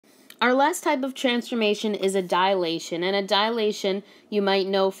Our last type of transformation is a dilation, and a dilation you might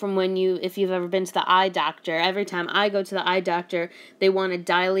know from if you've ever been to the eye doctor. Every time I go to the eye doctor, they want to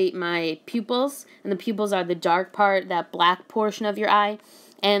dilate my pupils, and the pupils are the dark part, that black portion of your eye.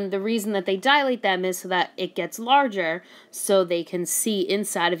 And the reason that they dilate them is so that it gets larger so they can see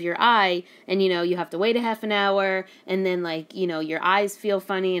inside of your eye. And, you have to wait a half an hour, and then, your eyes feel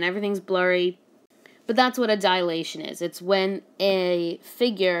funny and everything's blurry. But that's what a dilation is. It's when a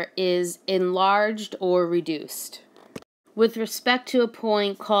figure is enlarged or reduced with respect to a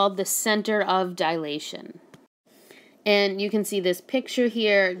point called the center of dilation. And you can see this picture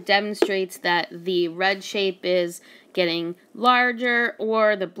here demonstrates that the red shape is getting larger,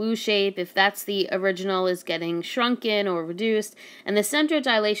 or the blue shape, if that's the original, is getting shrunken or reduced. And the center of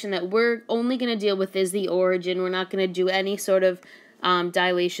dilation that we're only going to deal with is the origin. We're not going to do any sort of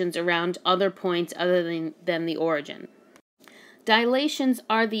dilations around other points other than the origin. Dilations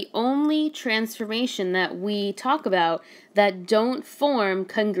are the only transformation that we talk about that don't form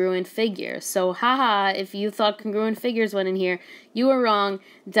congruent figures. So, if you thought congruent figures went in here, you were wrong.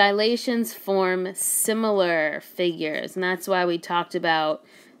 Dilations form similar figures, and that's why we talked about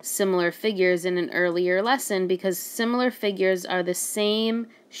similar figures in an earlier lesson, because similar figures are the same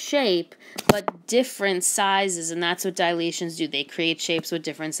shape but different sizes, and that's what dilations do. They create shapes with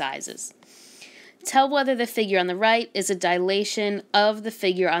different sizes. Tell whether the figure on the right is a dilation of the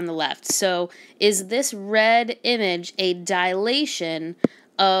figure on the left. So, is this red image a dilation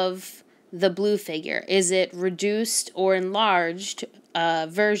of the blue figure? Is it reduced or enlarged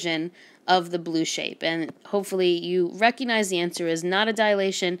version of the blue shape? And hopefully you recognize the answer is not a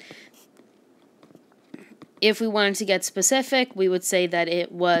dilation. If we wanted to get specific, we would say that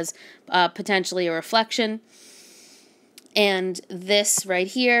it was potentially a reflection. And this right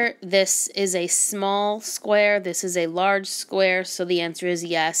here, this is a small square, this is a large square, so the answer is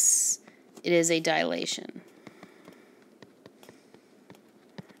yes, it is a dilation.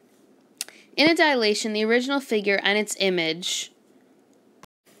 In a dilation, the original figure and its image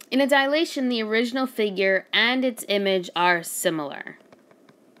are similar.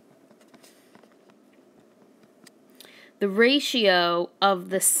 The ratio of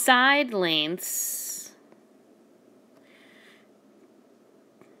the side lengths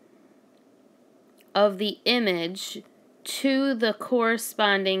of the image to the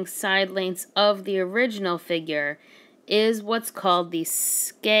corresponding side lengths of the original figure is what's called the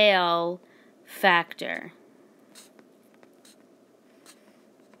scale factor.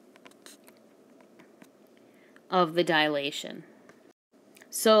 Of the dilation.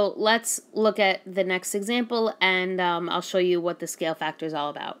 So let's look at the next example, and I'll show you what the scale factor is all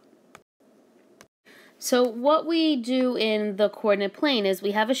about. So what we do in the coordinate plane is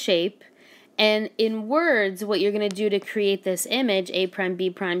we have a shape, and in words, what you're going to do to create this image, A prime, B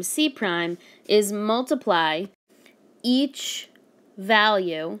prime, C prime, is multiply each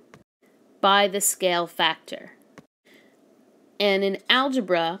value by the scale factor. And in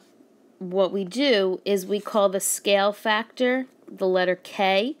algebra, what we do is we call the scale factor the letter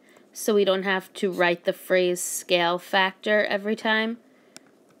K, so we don't have to write the phrase scale factor every time.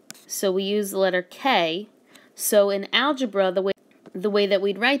 So we use the letter K. So in algebra, the way that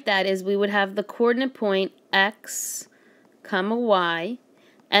we'd write that is we would have the coordinate point x, comma, y,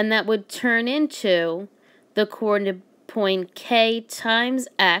 and that would turn into the coordinate point k times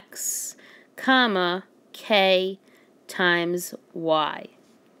x, comma, k times y.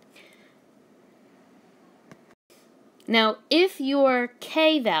 Now, if your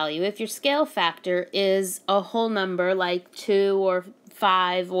k value, if your scale factor is a whole number like 2 or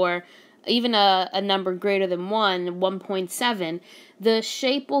 5 or even a number greater than 1.7, the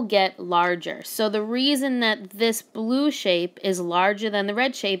shape will get larger. So the reason that this blue shape is larger than the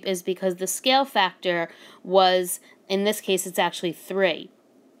red shape is because the scale factor was, in this case, it's actually 3.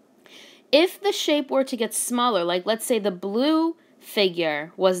 If the shape were to get smaller, like let's say the blue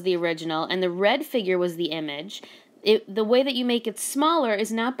figure was the original and the red figure was the image, the way that you make it smaller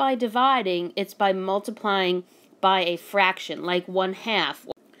is not by dividing, it's by multiplying by a fraction, like 1/2,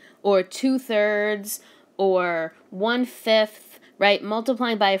 or 2/3, or 1/5, right?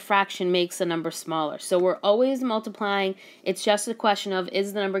 Multiplying by a fraction makes the number smaller. So we're always multiplying. It's just a question of,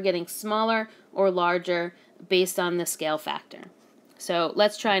 is the number getting smaller or larger based on the scale factor? So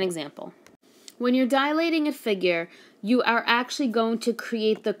let's try an example. When you're dilating a figure, you are actually going to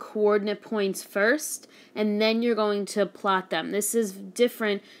create the coordinate points first, and then you're going to plot them. This is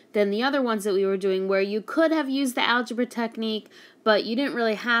different than the other ones that we were doing, where you could have used the algebra technique, but you didn't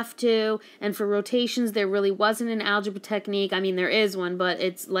really have to, and for rotations, there really wasn't an algebra technique. I mean, there is one, but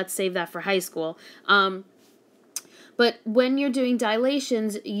let's save that for high school. But But when you're doing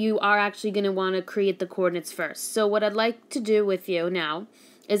dilations, you are actually going to want to create the coordinates first. So what I'd like to do with you now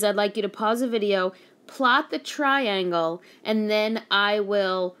is I'd like you to pause the video, plot the triangle, and then I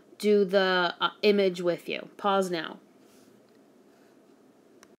will do the image with you. Pause now.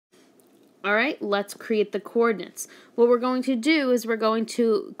 All right, let's create the coordinates. What we're going to do is we're going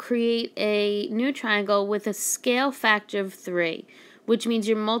to create a new triangle with a scale factor of 3, which means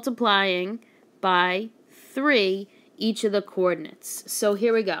you're multiplying by 3 each of the coordinates. So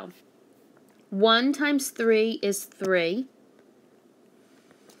here we go. 1 times 3 is 3.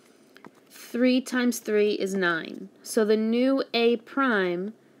 3 times 3 is 9. So the new A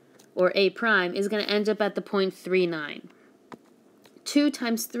prime, or A prime, is going to end up at the point 39. 2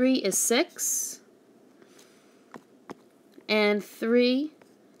 times 3 is 6, and 3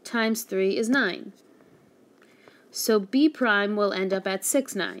 times 3 is 9. So B prime will end up at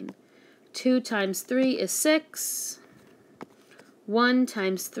 6, 9. 2 times 3 is 6, 1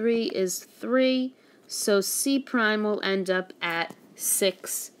 times 3 is 3, so C prime will end up at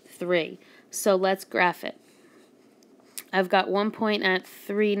 6, 3. So let's graph it. I've got one point at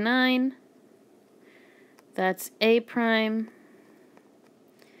 3, 9. That's A prime.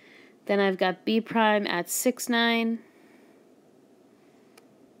 Then I've got B prime at 6, 9.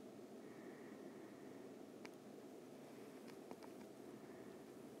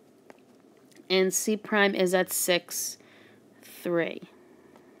 And C prime is at 6, 3.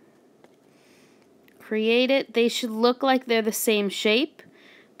 Create it. They should look like they're the same shape,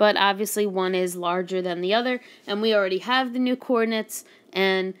 but obviously one is larger than the other, and we already have the new coordinates,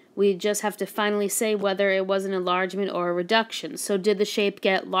 and we just have to finally say whether it was an enlargement or a reduction. So did the shape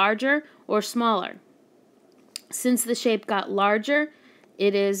get larger or smaller? Since the shape got larger,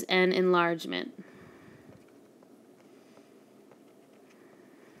 it is an enlargement.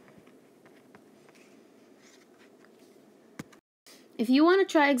 If you want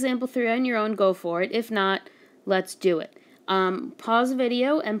to try example 3 on your own, go for it. If not, let's do it. Pause the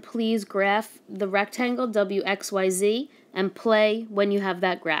video and please graph the rectangle WXYZ and play when you have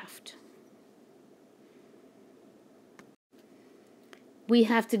that graphed. We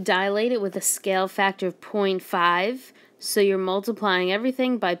have to dilate it with a scale factor of 0.5, so you're multiplying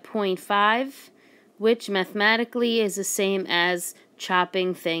everything by 0.5, which mathematically is the same as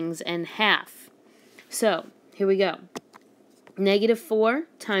chopping things in half. So, here we go. -4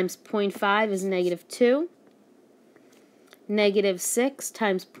 times 0.5 is -2. -6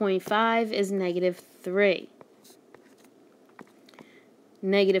 times 0.5 is -3.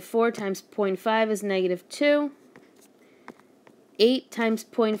 -4 times 0.5 is -2. 8 times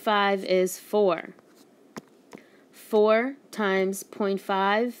 0.5 is 4. 4 times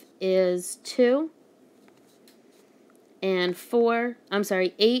 0.5 is 2. And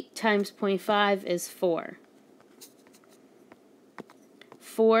 8 times 0.5 is 4.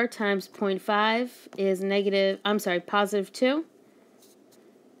 4 times 0.5 is positive 2.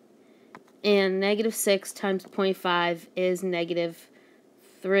 And -6 times 0.5 is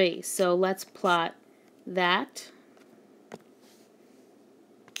 -3. So let's plot that.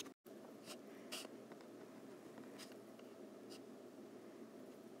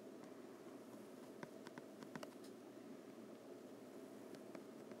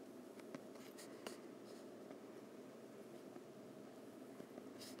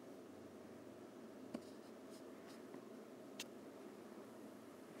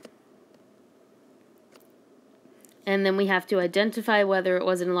 And then we have to identify whether it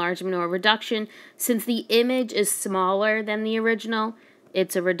was an enlargement or a reduction. Since the image is smaller than the original,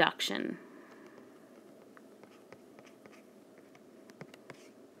 it's a reduction.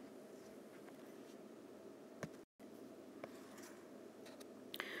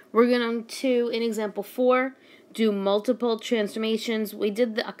 We're going to, in example 4, do multiple transformations. We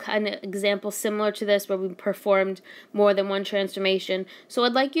did a kind of example similar to this where we performed more than one transformation. So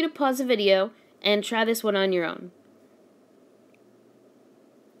I'd like you to pause the video and try this one on your own.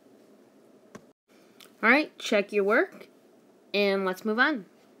 Alright, check your work, and let's move on.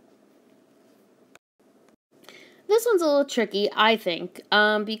 This one's a little tricky, I think,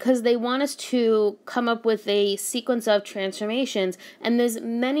 because they want us to come up with a sequence of transformations, and there's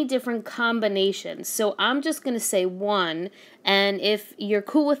many different combinations. So I'm just going to say one, and if you're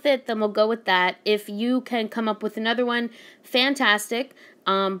cool with it, then we'll go with that. If you can come up with another one, fantastic,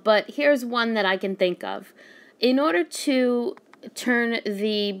 but here's one that I can think of. In order to turn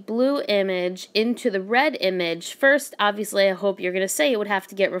the blue image into the red image, first, obviously, I hope you're going to say it would have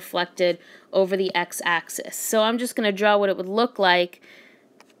to get reflected over the x-axis. So I'm just going to draw what it would look like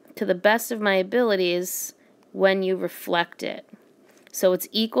to the best of my abilities when you reflect it. So it's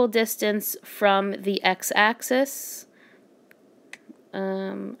equal distance from the x-axis,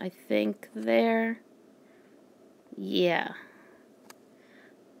 I think there. Yeah.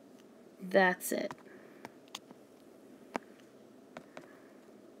 That's it.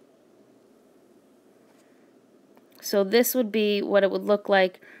 So this would be what it would look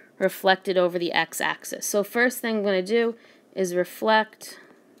like reflected over the x-axis. So first thing I'm going to do is reflect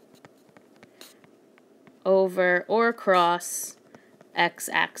over or across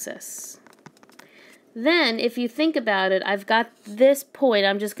x-axis. Then, if you think about it, I've got this point.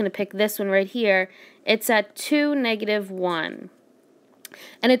 I'm just going to pick this one right here. It's at 2, -1.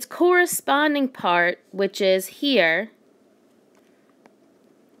 And its corresponding part, which is here,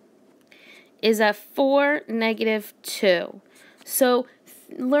 is at 4, -2. So,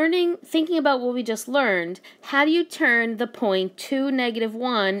 thinking about what we just learned, how do you turn the point 2,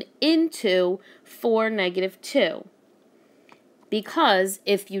 -1 into 4, -2? Because,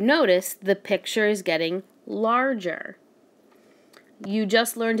 if you notice, the picture is getting larger. You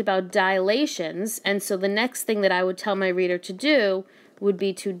just learned about dilations, and so the next thing that I would tell my reader to do would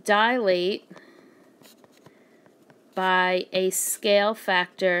be to dilate by a scale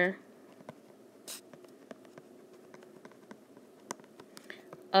factor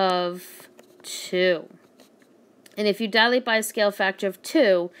of 2. And if you dilate by a scale factor of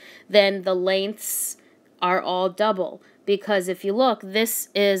 2, then the lengths are all double. Because if you look, this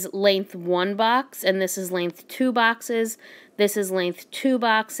is length 1 box, and this is length 2 boxes, this is length 2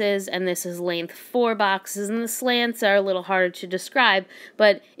 boxes, and this is length 4 boxes, and the slants are a little harder to describe,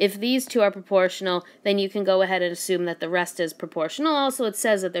 but if these two are proportional, then you can go ahead and assume that the rest is proportional. Also, it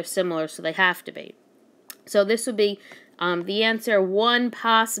says that they're similar, so they have to be. So this would be the answer, one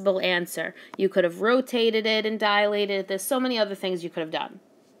possible answer. You could have rotated it and dilated it. There's so many other things you could have done.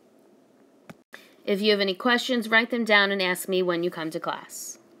 If you have any questions, write them down and ask me when you come to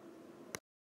class.